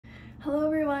Hello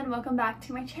everyone, welcome back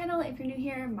to my channel. If you're new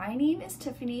here, my name is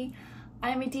Tiffany.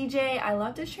 I'm a DJ. I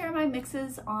love to share my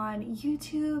mixes on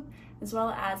YouTube as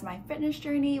well as my fitness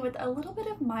journey with a little bit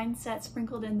of mindset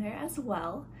sprinkled in there as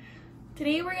well.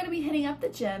 Today we're going to be hitting up the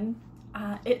gym.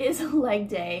 It is a leg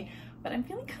day, but I'm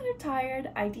feeling kind of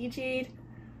tired. I DJ'd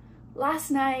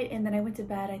last night and then I went to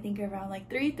bed I think around like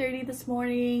 3:30 this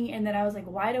morning, and then I was like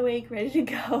wide awake ready to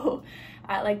go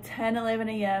at like 10-11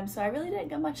 a.m. so I really didn't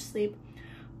get much sleep,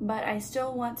 but I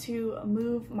still want to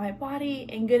move my body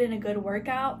and get in a good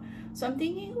workout. So I'm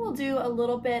thinking we'll do a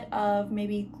little bit of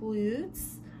maybe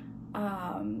glutes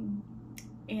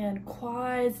and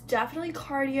quads, definitely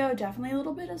cardio, definitely a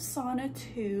little bit of sauna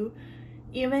too,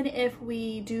 even if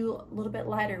we do a little bit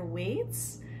lighter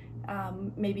weights.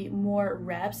 Maybe more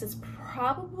reps. It's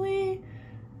probably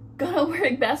gonna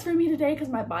work best for me today because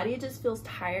my body just feels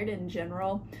tired in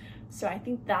general. So I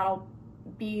think that'll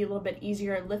be a little bit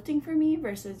easier lifting for me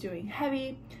versus doing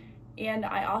heavy. And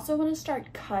I also want to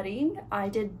start cutting. I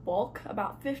did bulk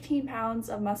about 15 pounds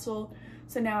of muscle.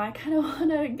 So now I kind of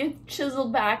want to get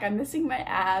chiseled back. I'm missing my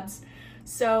abs.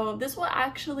 So this will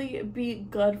actually be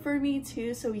good for me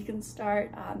too. So we can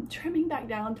start trimming back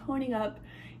down, toning up,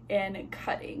 and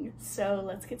cutting. So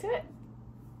let's get to it.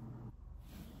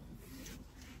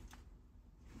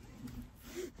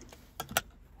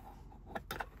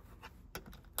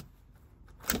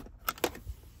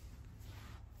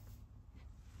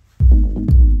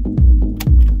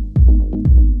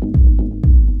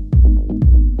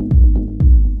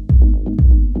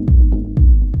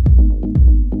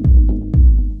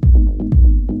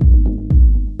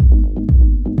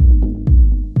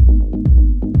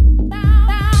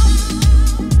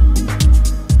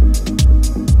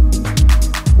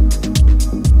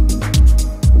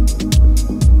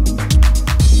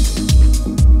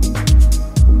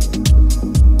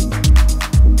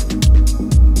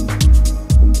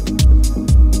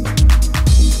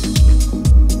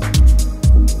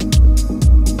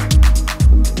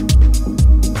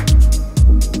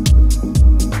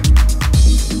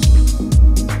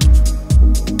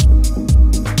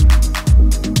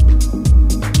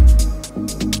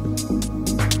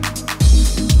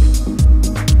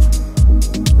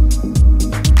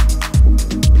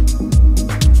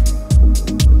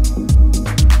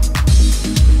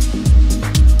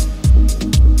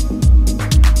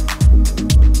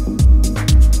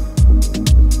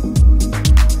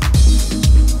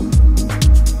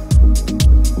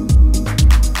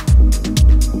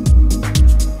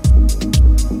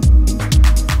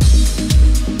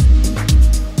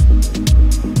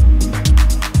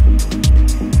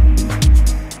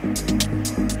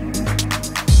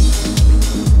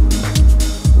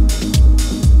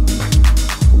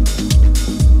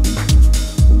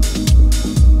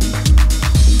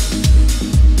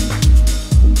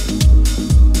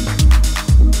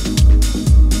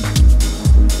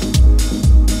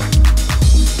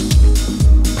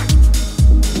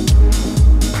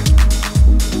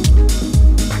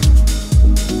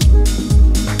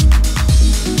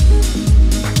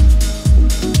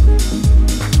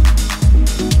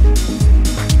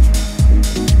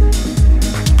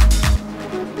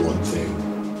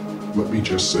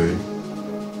 Say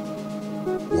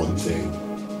one thing.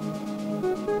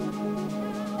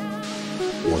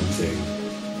 One thing.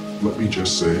 Let me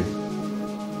just say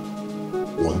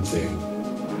one thing.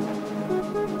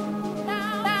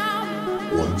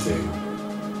 One thing.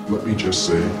 Let me just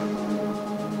say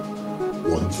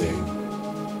one thing.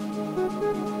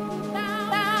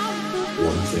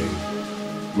 One thing.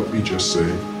 Let me just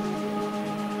say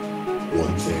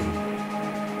one thing.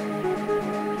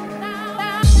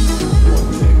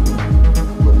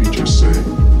 Just say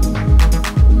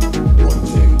one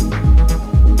thing.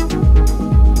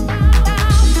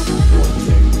 One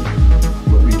thing.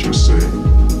 Let me just say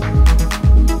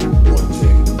one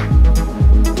thing.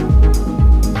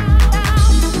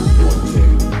 One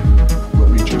thing. Let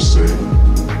me just say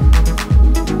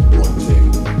one thing.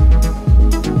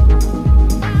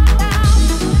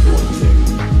 One thing.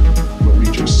 Let me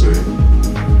just say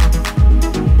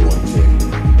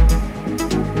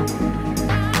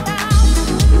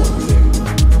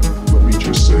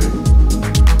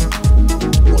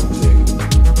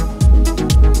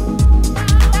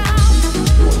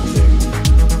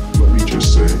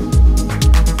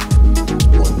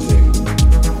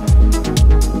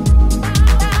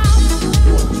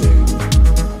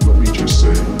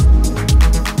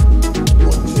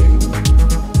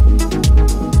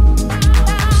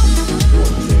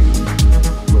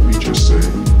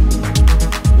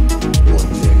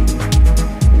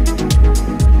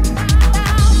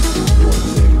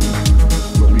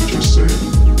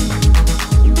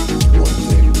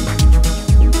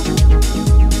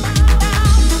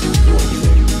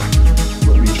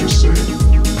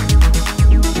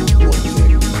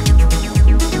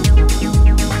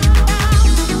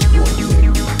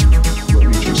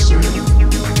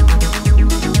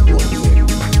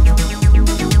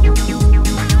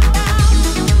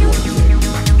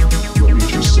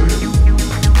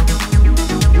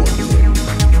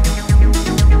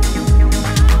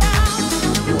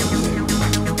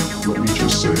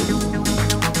just say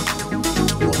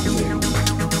one thing.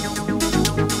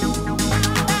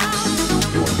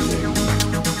 One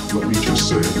thing. Let me just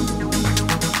say